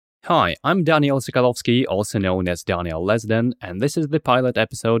Hi, I'm Daniel Sokolovsky, also known as Daniel Lesden, and this is the pilot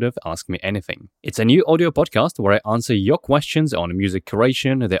episode of Ask Me Anything. It's a new audio podcast where I answer your questions on music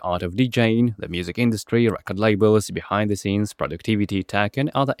curation, the art of DJing, the music industry, record labels, behind the scenes, productivity, tech, and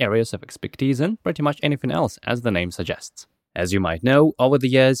other areas of expertise, and pretty much anything else, as the name suggests. As you might know, over the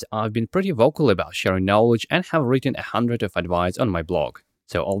years, I've been pretty vocal about sharing knowledge and have written 100 of advice on my blog.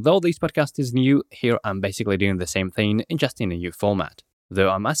 So although this podcast is new, here I'm basically doing the same thing, just in a new format. Though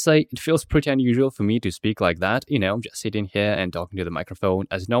I must say, it feels pretty unusual for me to speak like that, just sitting here and talking to the microphone,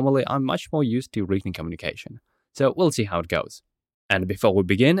 as normally I'm much more used to written communication. So we'll see how it goes. And before we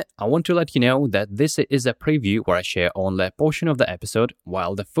begin, I want to let you know that this is a preview where I share only a portion of the episode,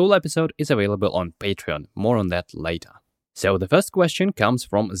 while the full episode is available on Patreon. More on that later. So the first question comes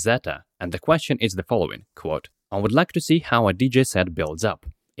from Zeta, and the question is the following, quote, I would like to see how a DJ set builds up.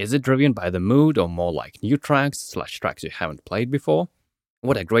 Is it driven by the mood or more like new tracks/tracks you haven't played before?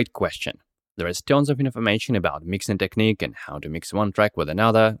 What a great question. There is tons of information about mixing technique and how to mix one track with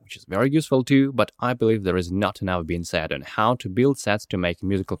another, which is very useful too, but I believe there is not enough being said on how to build sets to make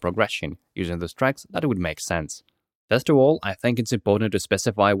musical progression using those tracks that would make sense. First of all, I think it's important to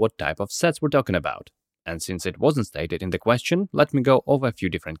specify what type of sets we're talking about. And since it wasn't stated in the question, let me go over a few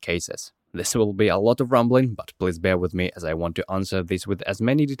different cases. This will be a lot of rambling, but please bear with me as I want to answer this with as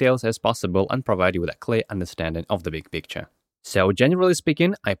many details as possible and provide you with a clear understanding of the big picture. So generally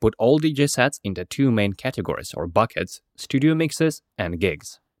speaking, I put all DJ sets into two main categories or buckets, studio mixes and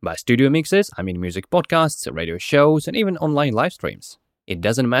gigs. By studio mixes, I mean music podcasts, radio shows, and even online live streams. It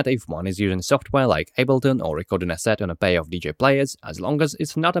doesn't matter if one is using software like Ableton or recording a set on a pair of DJ players, as long as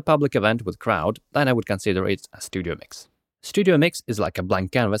it's not a public event with crowd, then I would consider it a studio mix. Studio mix is like a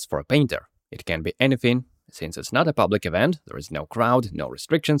blank canvas for a painter. It can be anything. Since it's not a public event, there is no crowd, no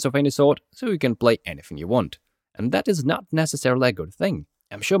restrictions of any sort, so you can play anything you want. And that is not necessarily a good thing.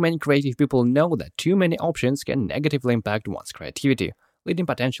 I'm sure many creative people know that too many options can negatively impact one's creativity, leading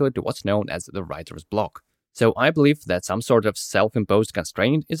potentially to what's known as the writer's block. So I believe that some sort of self-imposed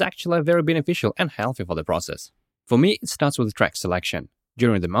constraint is actually very beneficial and healthy for the process. For me, it starts with track selection.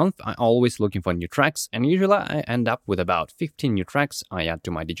 During the month, I'm always looking for new tracks, and usually I end up with about 15 new tracks I add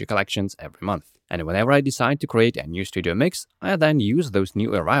to my DJ collections every month. And whenever I decide to create a new studio mix, I then use those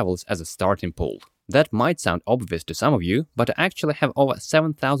new arrivals as a starting pool. That might sound obvious to some of you, but I actually have over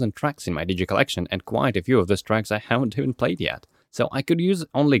 7,000 tracks in my DJ collection, and quite a few of those tracks I haven't even played yet. So I could use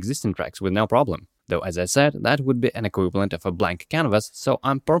only existing tracks with no problem. Though as I said, that would be an equivalent of a blank canvas, so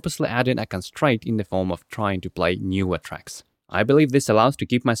I'm purposely adding a constraint in the form of trying to play newer tracks. I believe this allows to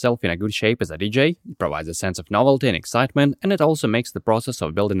keep myself in a good shape as a DJ, it provides a sense of novelty and excitement, and it also makes the process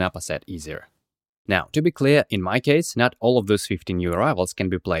of building up a set easier. Now, to be clear, in my case, not all of those 15 new arrivals can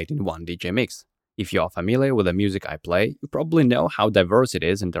be played in one DJ mix. If you are familiar with the music I play, you probably know how diverse it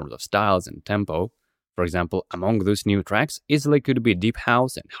is in terms of styles and tempo. For example, among those new tracks, easily could be deep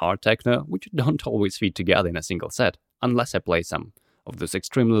house and hard techno, which don't always fit together in a single set, unless I play some of those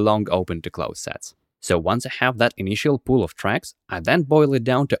extremely long open to close sets. So once I have that initial pool of tracks, I then boil it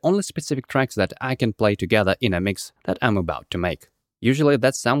down to only specific tracks that I can play together in a mix that I'm about to make. Usually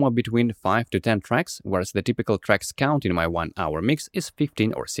that's somewhere between 5 to 10 tracks, whereas the typical tracks count in my 1 hour mix is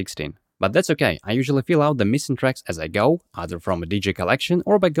 15 or 16. But that's okay, I usually fill out the missing tracks as I go, either from a DJ collection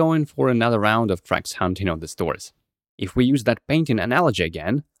or by going for another round of tracks hunting on the stores. If we use that painting analogy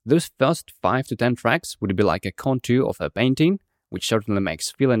again, those first 5 to 10 tracks would be like a contour of a painting, which certainly makes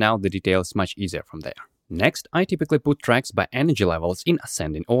filling out the details much easier from there. Next, I typically put tracks by energy levels in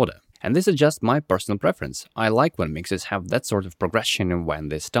ascending order. And this is just my personal preference. I like when mixes have that sort of progression and when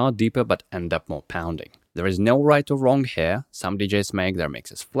they start deeper but end up more pounding. There is no right or wrong here. Some DJs make their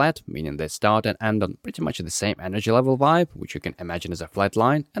mixes flat, meaning they start and end on pretty much the same energy level vibe, which you can imagine as a flat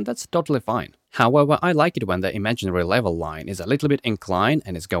line, and that's totally fine. However, I like it when the imaginary level line is a little bit inclined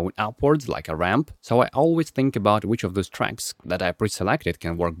and is going upwards like a ramp, so I always think about which of those tracks that I pre-selected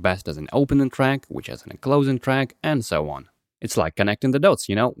can work best as an opening track, which as a closing track, and so on. It's like connecting the dots,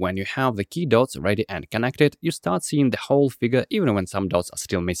 when you have the key dots ready and connected, you start seeing the whole figure even when some dots are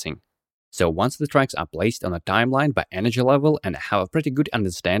still missing. So once the tracks are placed on a timeline by energy level and I have a pretty good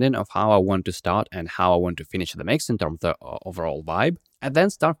understanding of how I want to start and how I want to finish the mix in terms of the overall vibe, I then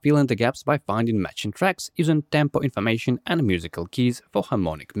start filling the gaps by finding matching tracks using tempo information and musical keys for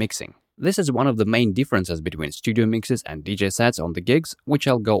harmonic mixing. This is one of the main differences between studio mixes and DJ sets on the gigs, which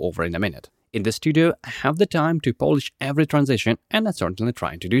I'll go over in a minute. In the studio, I have the time to polish every transition, and I'm certainly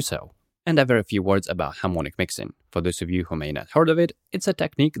trying to do so. And a very few words about harmonic mixing. For those of you who may not heard of it, it's a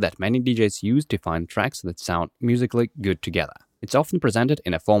technique that many DJs use to find tracks that sound musically good together. It's often presented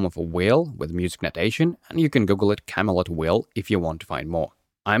in a form of a wheel with music notation, and you can Google it Camelot wheel if you want to find more.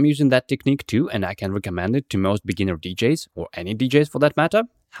 I'm using that technique too, and I can recommend it to most beginner DJs, or any DJs for that matter.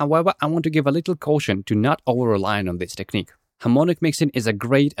 However, I want to give a little caution to not over-relying on this technique. Harmonic mixing is a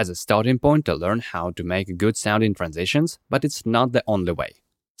great as a starting point to learn how to make good sounding transitions, but it's not the only way.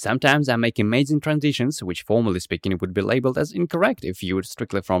 Sometimes I make amazing transitions, which formally speaking would be labeled as incorrect if viewed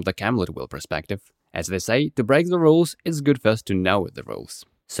strictly from the camlet wheel perspective. As they say, to break the rules, it's good first to know the rules.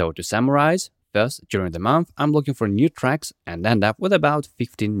 So to summarize, first, during the month, I'm looking for new tracks and end up with about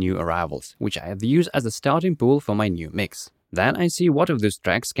 15 new arrivals, which I use as a starting pool for my new mix. Then I see what of those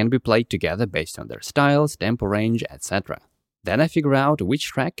tracks can be played together based on their styles, tempo range, etc. Then I figure out which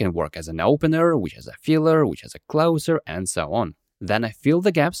track can work as an opener, which as a filler, which as a closer, and so on. Then I fill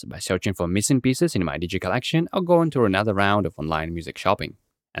the gaps by searching for missing pieces in my DJ collection or going through another round of online music shopping.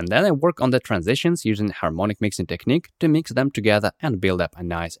 And then I work on the transitions using harmonic mixing technique to mix them together and build up a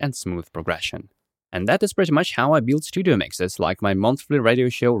nice and smooth progression. And that is pretty much how I build studio mixes, like my monthly radio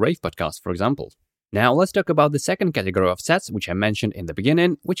show Rave Podcast, for example. Now let's talk about the second category of sets which I mentioned in the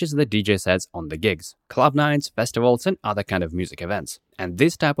beginning, which is the DJ sets on the gigs, club nights, festivals, and other kind of music events. And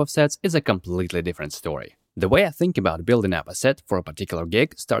this type of sets is a completely different story. The way I think about building up a set for a particular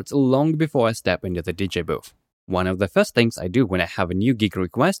gig starts long before I step into the DJ booth. One of the first things I do when I have a new gig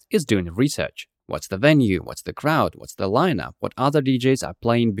request is doing research. What's the venue? What's the crowd? What's the lineup? What other DJs are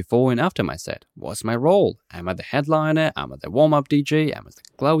playing before and after my set? What's my role? Am I the headliner? Am I the warm-up DJ? Am I the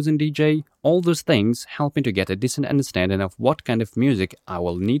closing DJ? All those things help me to get a decent understanding of what kind of music I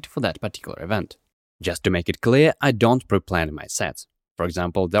will need for that particular event. Just to make it clear, I don't pre-plan my sets. For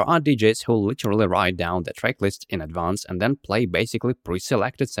example, there are DJs who literally write down the track list in advance and then play basically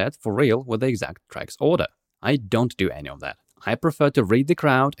pre-selected sets for real with the exact tracks order. I don't do any of that. I prefer to read the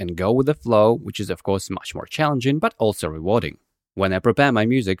crowd and go with the flow, which is of course much more challenging but also rewarding. When I prepare my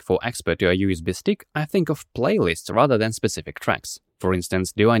music for export to a USB stick, I think of playlists rather than specific tracks. For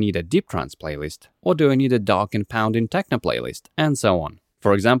instance, do I need a deep trance playlist? Or do I need a dark and pounding techno playlist? And so on.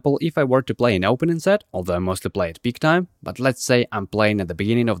 For example, if I were to play an opening set, although I mostly play at peak time, but let's say I'm playing at the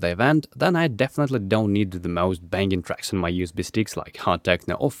beginning of the event, then I definitely don't need the most banging tracks on my USB sticks like hard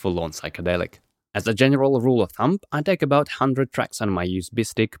techno or full-on psychedelic. As a general rule of thumb, I take about 100 tracks on my USB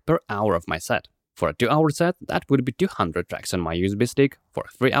stick per hour of my set. For a 2-hour set, that would be 200 tracks on my USB stick. For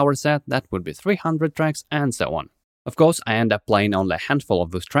a 3-hour set, that would be 300 tracks, and so on. Of course, I end up playing only a handful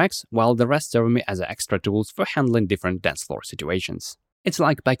of those tracks, while the rest serve me as extra tools for handling different dance floor situations. It's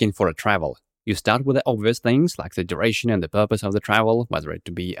like packing for a travel. You start with the obvious things like the duration and the purpose of the travel, whether it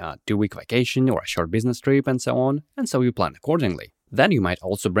to be a 2-week vacation or a short business trip and so on, and so you plan accordingly. Then you might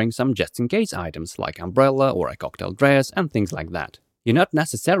also bring some just-in-case items like umbrella or a cocktail dress and things like that. You're not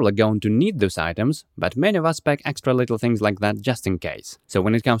necessarily going to need those items, but many of us pack extra little things like that just in case. So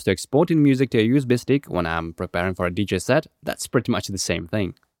when it comes to exporting music to a USB stick when I'm preparing for a DJ set, that's pretty much the same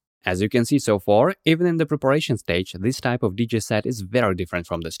thing. As you can see so far, even in the preparation stage, this type of DJ set is very different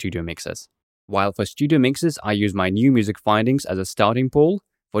from the studio mixes. While for studio mixes, I use my new music findings as a starting pool,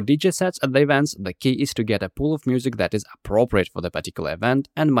 for DJ sets at the events, the key is to get a pool of music that is appropriate for the particular event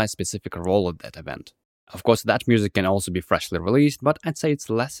and my specific role at that event. Of course, that music can also be freshly released, but I'd say it's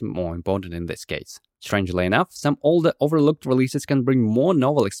less more important in this case. Strangely enough, some older overlooked releases can bring more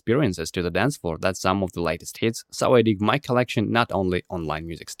novel experiences to the dance floor than some of the latest hits, so I dig my collection not only online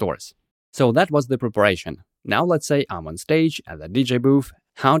music stores. So that was the preparation. Now let's say I'm on stage at the DJ booth.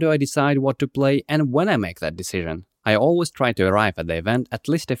 How do I decide what to play and when I make that decision? I always try to arrive at the event at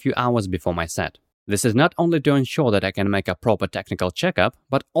least a few hours before my set. This is not only to ensure that I can make a proper technical checkup,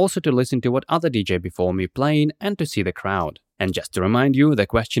 but also to listen to what other DJ before me playing and to see the crowd. And just to remind you, the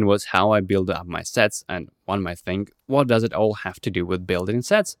question was how I build up my sets, and one might think, what does it all have to do with building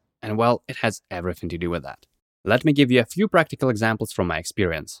sets? And well, it has everything to do with that. Let me give you a few practical examples from my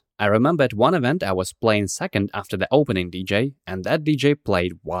experience. I remember at one event I was playing second after the opening DJ, and that DJ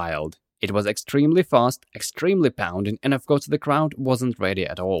played wild. It was extremely fast, extremely pounding, and of course the crowd wasn't ready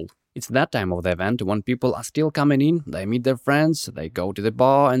at all. It's that time of the event when people are still coming in, they meet their friends, they go to the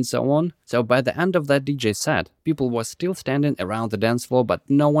bar and so on. So by the end of that DJ set, people were still standing around the dance floor, but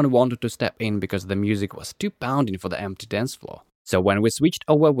no one wanted to step in because the music was too pounding for the empty dance floor. So when we switched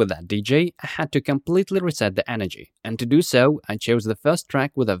over with that DJ, I had to completely reset the energy. And to do so, I chose the first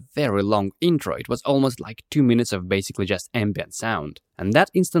track with a very long intro. It was almost like 2 minutes of basically just ambient sound. And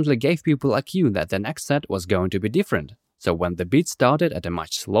that instantly gave people a cue that the next set was going to be different. So when the beat started at a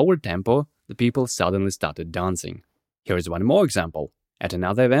much slower tempo, the people suddenly started dancing. Here's one more example. At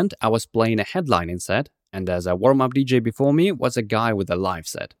another event, I was playing a headlining set, and as a warm-up DJ before me was a guy with a live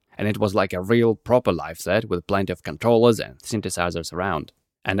set. And it was like a real proper live set with plenty of controllers and synthesizers around.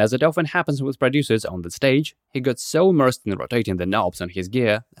 And as it often happens with producers on the stage, he got so immersed in rotating the knobs on his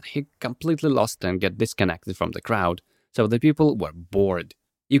gear that he completely lost and got disconnected from the crowd, so the people were bored.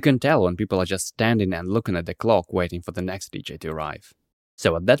 You can tell when people are just standing and looking at the clock waiting for the next DJ to arrive.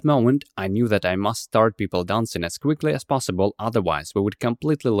 So at that moment, I knew that I must start people dancing as quickly as possible, otherwise we would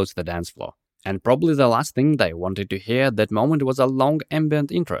completely lose the dance floor. And probably the last thing that I wanted to hear at that moment was a long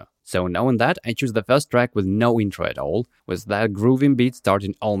ambient intro. So knowing that, I chose the first track with no intro at all, with that grooving beat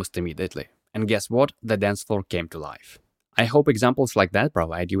starting almost immediately. And guess what? The dance floor came to life. I hope examples like that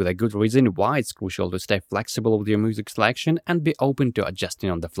provide you with a good reason why it's crucial to stay flexible with your music selection and be open to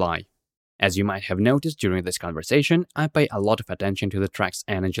adjusting on the fly. As you might have noticed during this conversation, I pay a lot of attention to the track's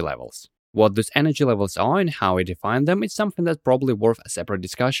energy levels. What those energy levels are and how I define them is something that's probably worth a separate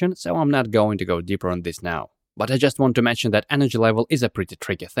discussion, so I'm not going to go deeper on this now. But I just want to mention that energy level is a pretty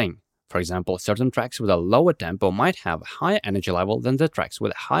tricky thing. For example, certain tracks with a lower tempo might have a higher energy level than the tracks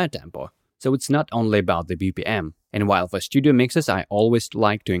with a higher tempo. So it's not only about the BPM. And while for studio mixes I always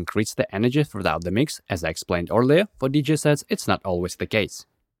like to increase the energy throughout the mix, as I explained earlier, for DJ sets it's not always the case.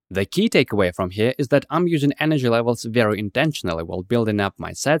 The key takeaway from here is that I'm using energy levels very intentionally while building up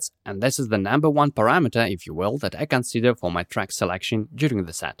my sets, and this is the number one parameter, if you will, that I consider for my track selection during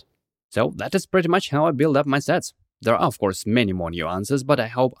the set. So that is pretty much how I build up my sets. There are of course many more nuances, but I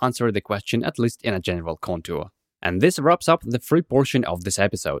hope answer the question at least in a general contour. And this wraps up the free portion of this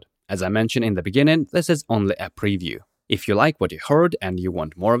episode. As I mentioned in the beginning, this is only a preview. If you like what you heard and you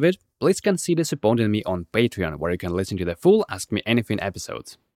want more of it, please consider supporting me on Patreon, where you can listen to the full Ask Me Anything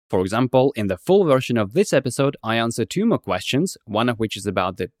episodes. For example, in the full version of this episode, I answer 2 more questions, one of which is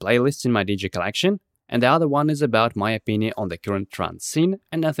about the playlists in my DJ collection, and the other one is about my opinion on the current trance scene,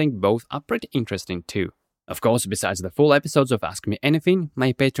 and I think both are pretty interesting too. Of course, besides the full episodes of Ask Me Anything,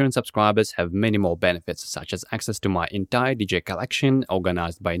 my Patreon subscribers have many more benefits, such as access to my entire DJ collection,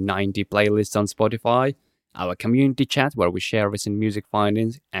 organized by 90 playlists on Spotify, our community chat where we share recent music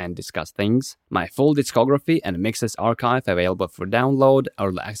findings and discuss things, my full discography and mixes archive available for download,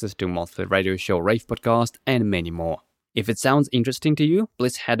 early access to monthly radio show Rave Podcast, and many more. If it sounds interesting to you,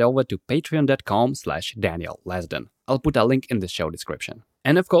 please head over to patreon.com/Daniel Lesden. I'll put a link in the show description.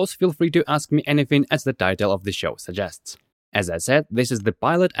 And of course, feel free to ask me anything as the title of the show suggests. As I said, this is the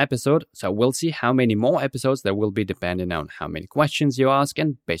pilot episode, so we'll see how many more episodes there will be depending on how many questions you ask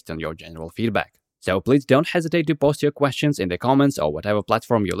and based on your general feedback. So please don't hesitate to post your questions in the comments or whatever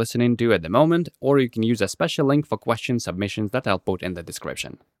platform you're listening to at the moment, or you can use a special link for question submissions that I'll put in the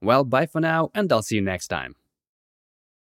description. Well, bye for now, and I'll see you next time.